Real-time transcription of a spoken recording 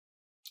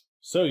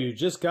So you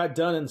just got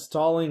done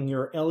installing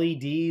your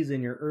LEDs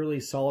in your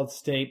early solid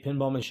state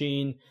pinball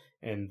machine,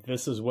 and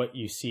this is what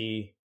you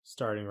see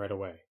starting right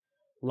away.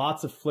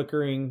 Lots of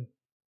flickering,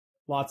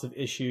 lots of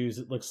issues.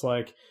 It looks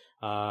like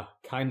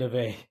kind of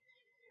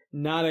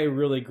not a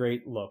really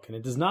great look, and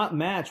it does not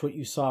match what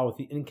you saw with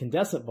the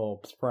incandescent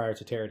bulbs prior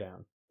to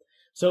teardown.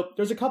 So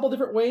there's a couple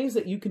different ways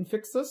that you can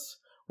fix this.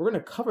 We're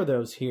going to cover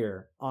those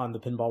here on the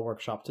Pinball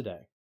Workshop today.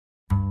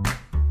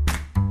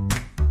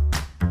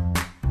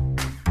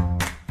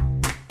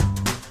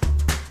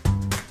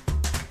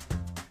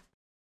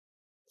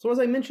 So as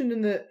I mentioned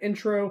in the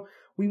intro,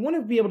 we want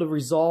to be able to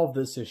resolve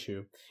this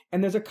issue.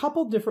 And there's a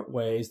couple different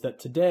ways that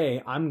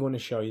today I'm going to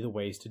show you the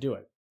ways to do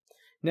it.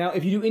 Now,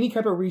 if you do any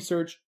type of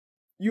research,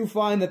 you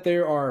find that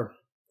there are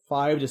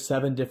 5 to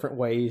 7 different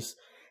ways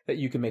that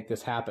you can make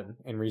this happen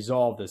and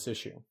resolve this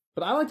issue.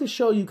 But I like to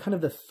show you kind of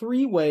the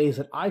 3 ways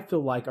that I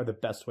feel like are the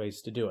best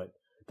ways to do it.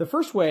 The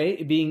first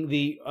way being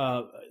the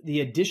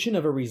addition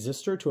of a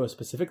resistor to a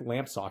specific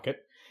lamp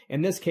socket.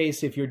 In this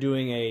case, if you're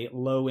doing a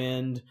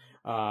low-end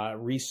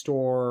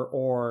restore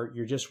or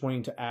you're just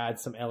wanting to add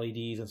some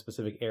LEDs in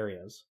specific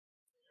areas.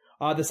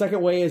 The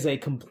second way is a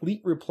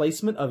complete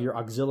replacement of your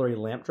auxiliary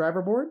lamp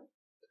driver board.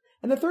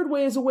 And the third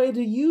way is a way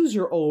to use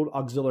your old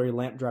auxiliary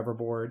lamp driver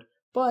board,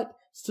 but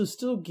to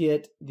still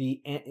get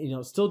the,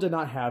 still did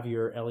not have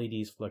your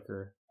LEDs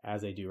flicker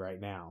as they do right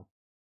now.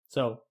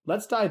 So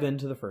let's dive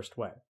into the first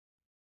way.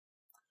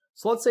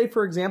 So let's say,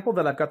 for example,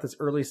 that I've got this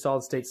early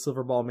solid state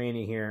Silver Ball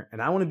Mania here,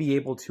 and I want to be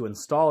able to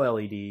install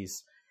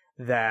LEDs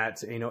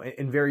that,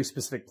 in very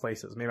specific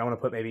places. Maybe I want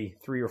to put maybe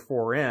 3 or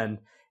 4 in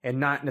and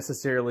not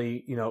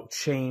necessarily,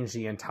 change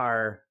the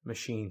entire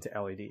machine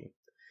to LED.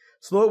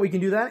 So what we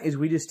can do that is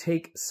we just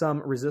take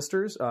some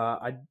resistors.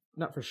 I'm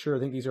not for sure. I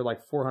think these are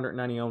like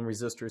 490 ohm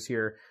resistors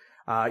here.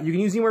 You can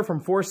use anywhere from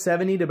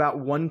 470 to about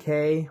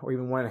 1K or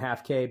even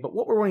 1.5K. But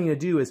what we're wanting to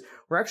do is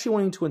we're actually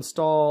wanting to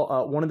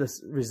install one of the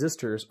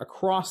resistors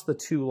across the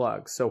 2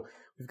 lugs. So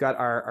we've got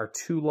our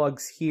 2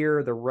 lugs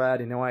here, the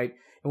red and white.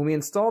 And when we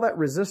install that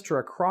resistor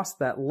across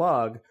that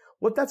lug,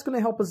 what that's going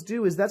to help us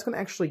do is that's going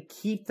to actually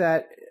keep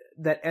that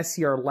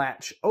SCR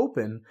latch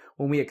open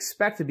when we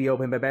expect to be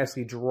open by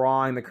basically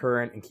drawing the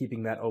current and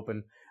keeping that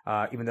open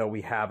even though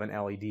we have an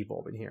LED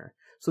bulb in here.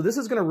 So this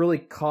is going to really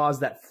cause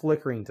that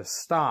flickering to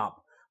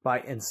stop by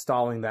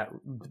installing that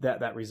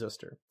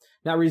resistor.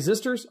 Now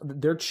resistors,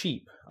 they're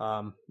cheap.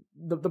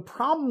 The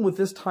problem with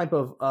this type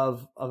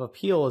of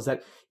appeal is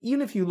that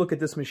even if you look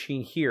at this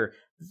machine here,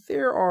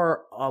 there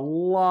are a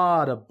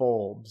lot of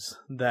bulbs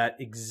that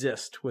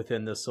exist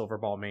within the Silver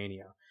Ball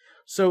Mania.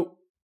 So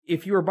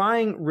if you were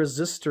buying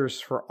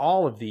resistors for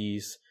all of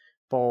these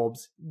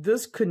bulbs,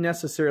 this could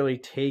necessarily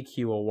take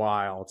you a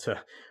while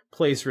to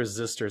place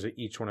resistors at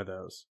each one of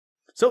those.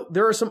 So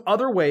there are some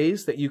other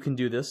ways that you can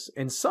do this,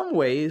 and some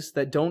ways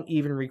that don't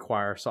even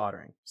require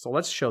soldering. So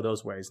let's show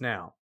those ways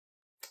now.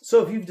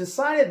 So if you've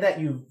decided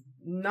that you've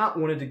not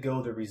wanted to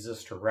go the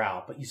resistor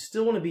route, but you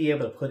still want to be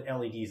able to put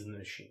LEDs in the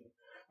machine.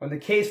 In the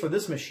case for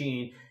this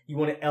machine, you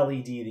want to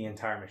LED the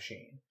entire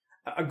machine.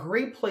 A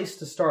great place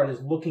to start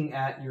is looking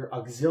at your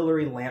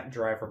auxiliary lamp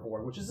driver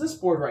board, which is this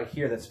board right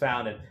here that's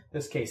found in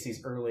this case,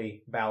 these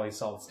early Bally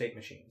solid state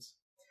machines.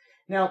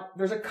 Now,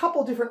 there's a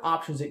couple different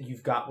options that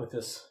you've got with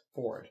this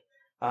board.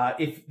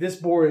 If this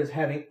board is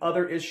having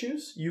other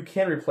issues, you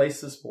can replace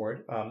this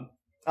board.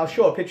 I'll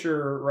show a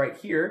picture right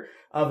here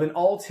of an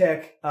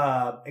All-Tech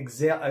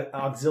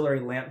auxiliary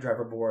lamp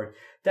driver board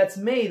that's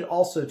made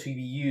also to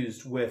be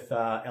used with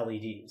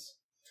LEDs.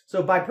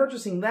 So by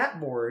purchasing that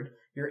board,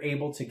 you're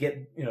able to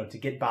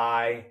get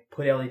by,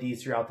 put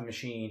LEDs throughout the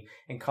machine,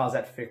 and cause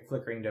that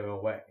flickering to go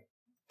away.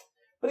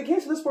 But in the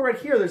case of this board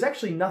right here, there's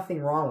actually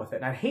nothing wrong with it.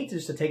 And I'd hate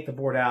just to take the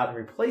board out and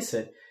replace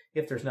it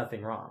if there's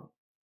nothing wrong.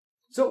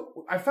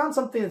 So I found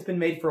something that's been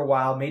made for a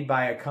while, made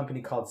by a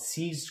company called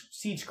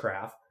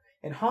Siegecraft.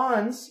 And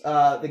Hans,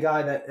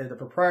 the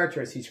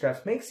proprietor of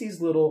Siegecraft, makes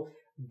these little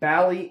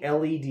Bally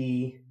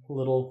LED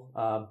little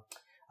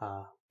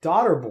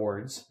daughter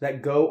boards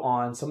that go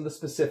on some of the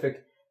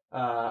specific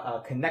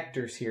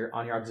connectors here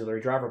on your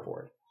auxiliary driver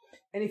board.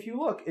 And if you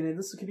look, and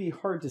this can be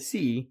hard to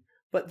see,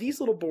 but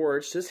these little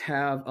boards just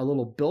have a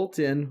little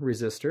built-in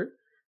resistor.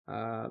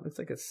 Looks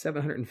like a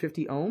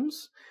 750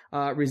 ohms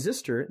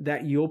resistor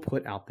that you'll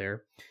put out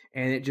there,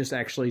 and it just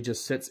actually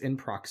sits in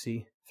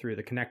proxy through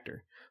the connector.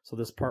 So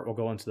this part will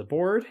go into the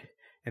board,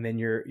 and then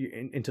you're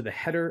into the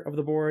header of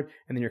the board,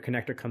 and then your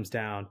connector comes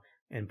down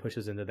and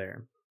pushes into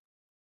there.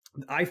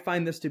 I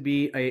find this to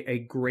be a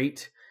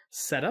great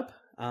setup.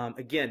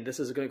 Again, this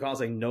is going to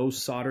cause a no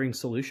soldering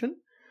solution.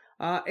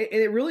 And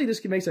it really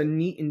just makes a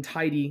neat and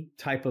tidy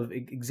type of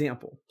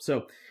example.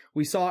 So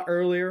we saw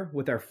earlier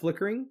with our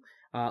flickering.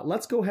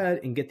 Let's go ahead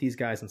and get these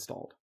guys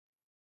installed.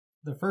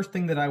 The first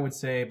thing that I would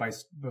say by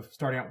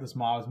starting out with this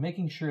model is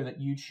making sure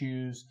that you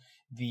choose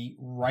the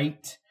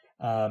right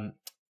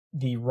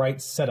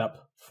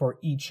setup for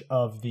each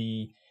of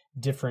the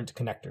different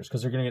connectors,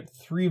 because they're going to get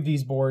 3 of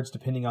these boards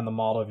depending on the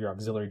model of your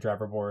auxiliary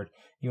driver board.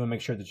 You want to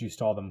make sure that you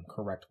install them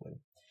correctly.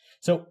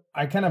 So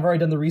I kind of already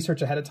done the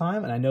research ahead of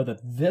time, and I know that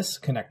this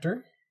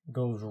connector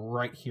goes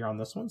right here on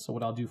this one. So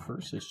what I'll do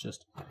first is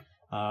just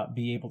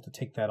be able to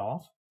take that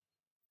off.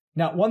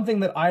 Now, one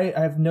thing that I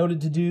have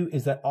noted to do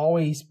is that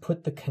always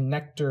put the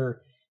connector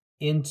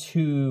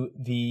into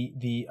the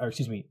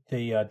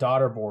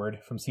daughter board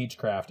from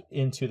Siegecraft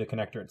into the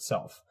connector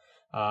itself.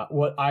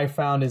 What I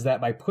found is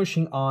that by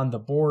pushing on the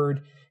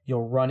board,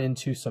 you'll run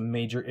into some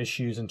major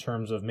issues in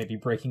terms of maybe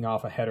breaking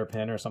off a header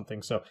pin or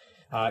something. So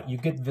you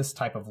get this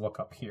type of look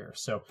up here.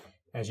 So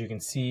as you can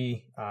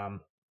see,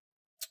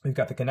 we've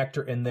got the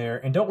connector in there.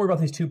 And don't worry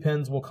about these 2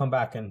 pins. We'll come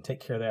back and take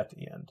care of that at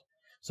the end.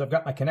 So I've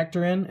got my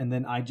connector in, and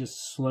then I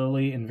just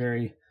slowly and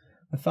very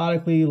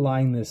methodically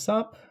line this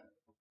up.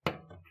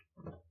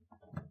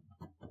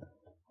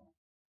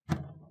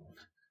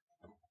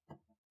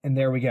 And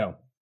there we go.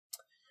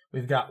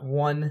 We've got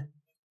one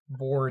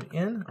board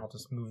in. I'll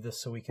just move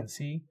this so we can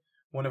see.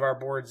 One of our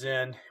boards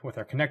in with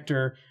our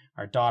connector,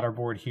 our daughter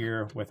board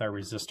here with our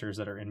resistors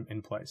that are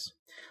in place.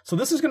 So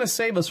this is going to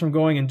save us from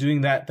going and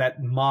doing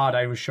that mod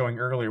I was showing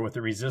earlier with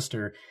the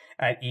resistor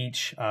at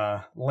each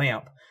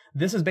lamp.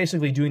 This is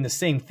basically doing the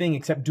same thing,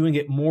 except doing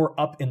it more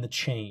up in the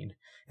chain.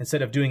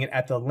 Instead of doing it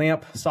at the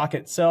lamp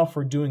socket itself,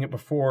 we're doing it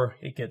before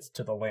it gets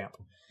to the lamp.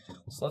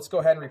 So let's go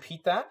ahead and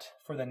repeat that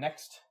for the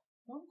next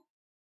one.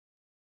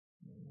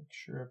 Make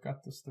sure I've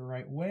got this the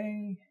right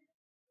way.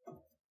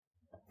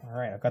 All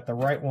right, I've got the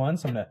right one,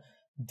 so I'm going to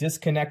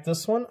disconnect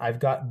this one. I've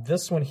got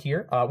this one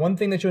here. One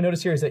thing that you'll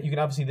notice here is that you can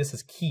obviously, this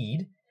is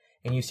keyed,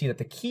 and you see that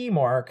the key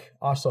mark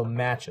also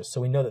matches. So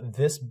we know that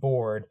this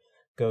board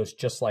goes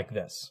just like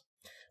this.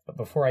 But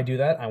before I do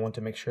that, I want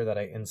to make sure that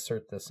I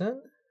insert this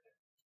in.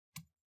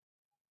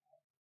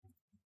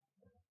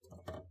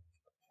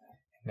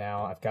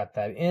 Now I've got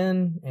that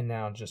in, and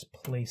now just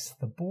place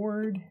the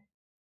board.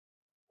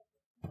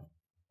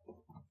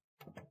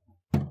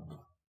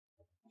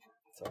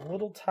 It's a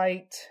little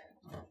tight,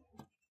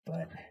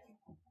 but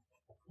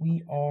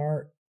we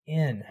are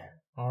in.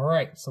 All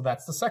right, so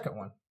that's the second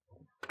one.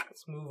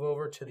 Let's move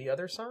over to the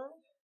other side.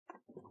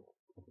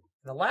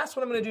 The last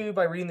one I'm going to do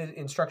by reading the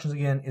instructions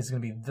again is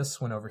going to be this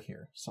one over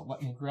here. So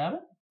let me grab it.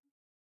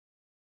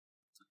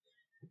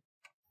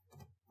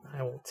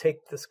 I will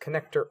take this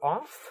connector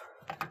off.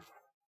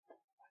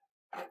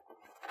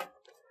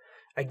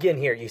 Again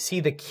here, you see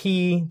the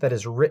key that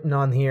is written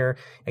on here.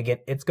 Again,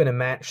 it's going to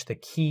match the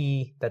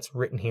key that's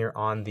written here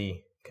on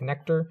the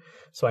connector.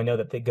 So I know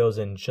that it goes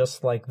in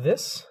just like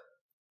this.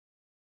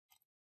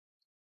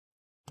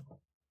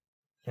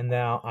 And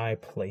now I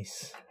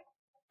place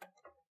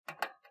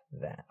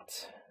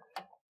that.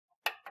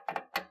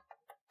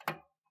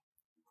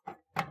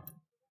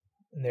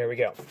 And there we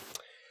go.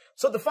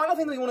 So the final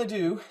thing that we want to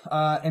do,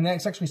 and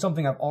that's actually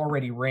something I've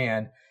already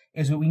ran,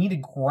 is that we need to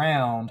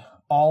ground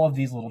all of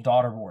these little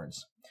daughter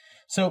boards.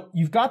 So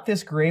you've got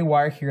this gray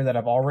wire here that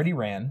I've already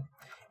ran.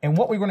 And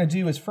what we're going to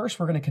do is first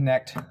we're going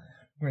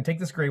to take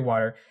this gray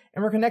wire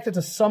and we're connected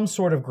to some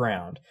sort of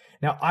ground.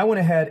 Now I went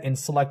ahead and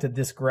selected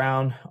this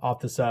ground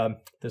off this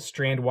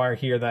strand wire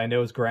here that I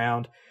know is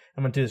ground.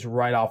 I'm going to do this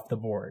right off the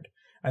board.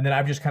 And then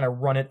I've just kind of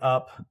run it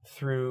up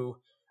through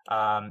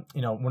one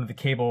of the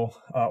cable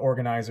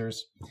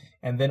organizers.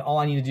 And then all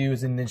I need to do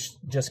is then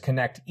just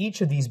connect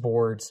each of these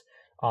boards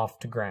off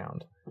to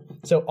ground.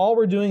 So all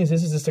we're doing is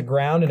this is just a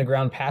ground and a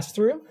ground pass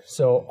through.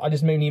 So I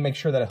just need to make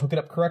sure that I hook it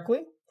up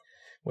correctly,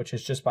 which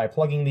is just by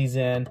plugging these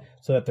in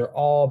so that they're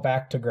all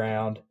back to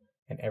ground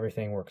and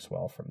everything works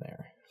well from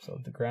there. So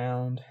the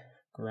ground,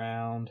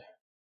 and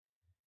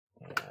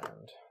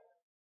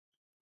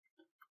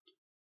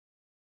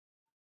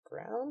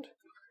ground,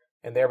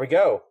 and there we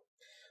go.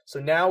 So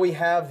now we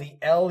have the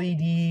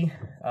LED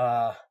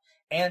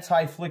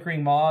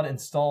anti-flickering mod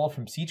installed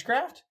from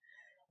Siegecraft.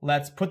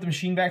 Let's put the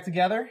machine back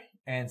together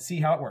and see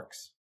how it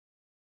works.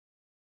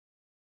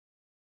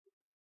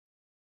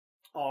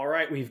 All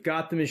right, we've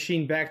got the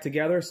machine back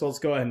together, so let's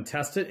go ahead and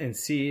test it and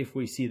see if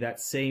we see that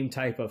same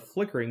type of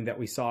flickering that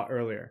we saw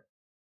earlier.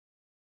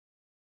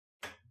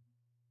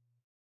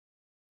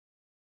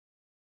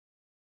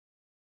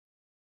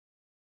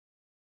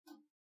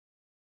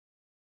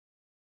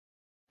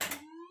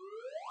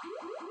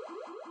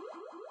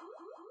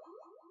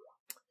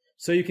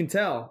 So you can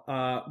tell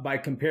by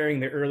comparing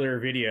the earlier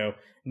video,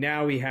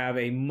 now we have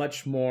a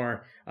much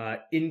more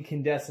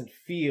incandescent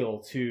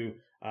feel to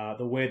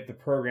the way that the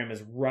program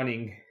is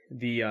running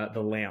the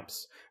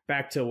lamps,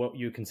 back to what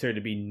you consider to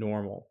be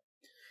normal.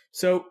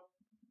 So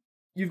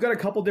you've got a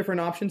couple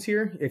different options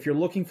here. If you're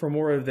looking for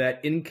more of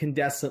that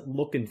incandescent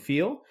look and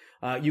feel,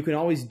 you can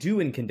always do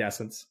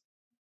incandescence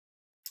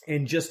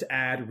and just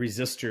add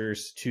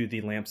resistors to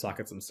the lamp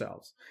sockets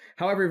themselves.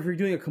 However, if you're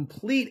doing a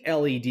complete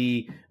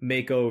LED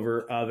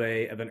makeover of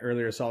an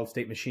earlier solid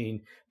state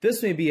machine,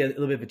 this may be a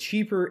little bit of a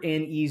cheaper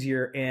and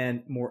easier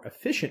and more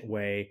efficient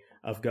way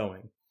of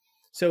going.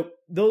 So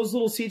those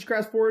little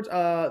Siegecraft boards,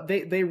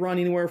 they run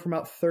anywhere from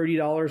about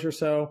 $30 or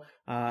so.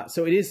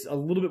 So it is a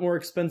little bit more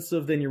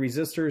expensive than your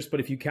resistors, but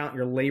if you count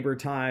your labor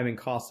time and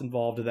costs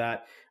involved to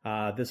that,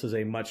 this is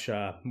a much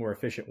more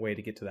efficient way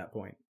to get to that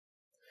point.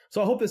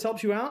 So I hope this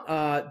helps you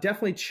out.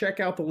 Definitely check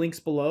out the links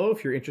below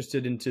if you're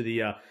interested into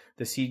the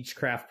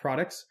Siegecraft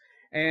products.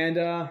 And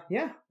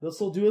yeah, this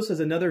will do us as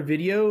another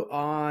video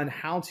on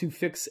how to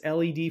fix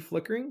LED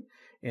flickering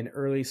in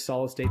early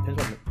solid-state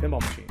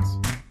pinball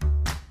machines.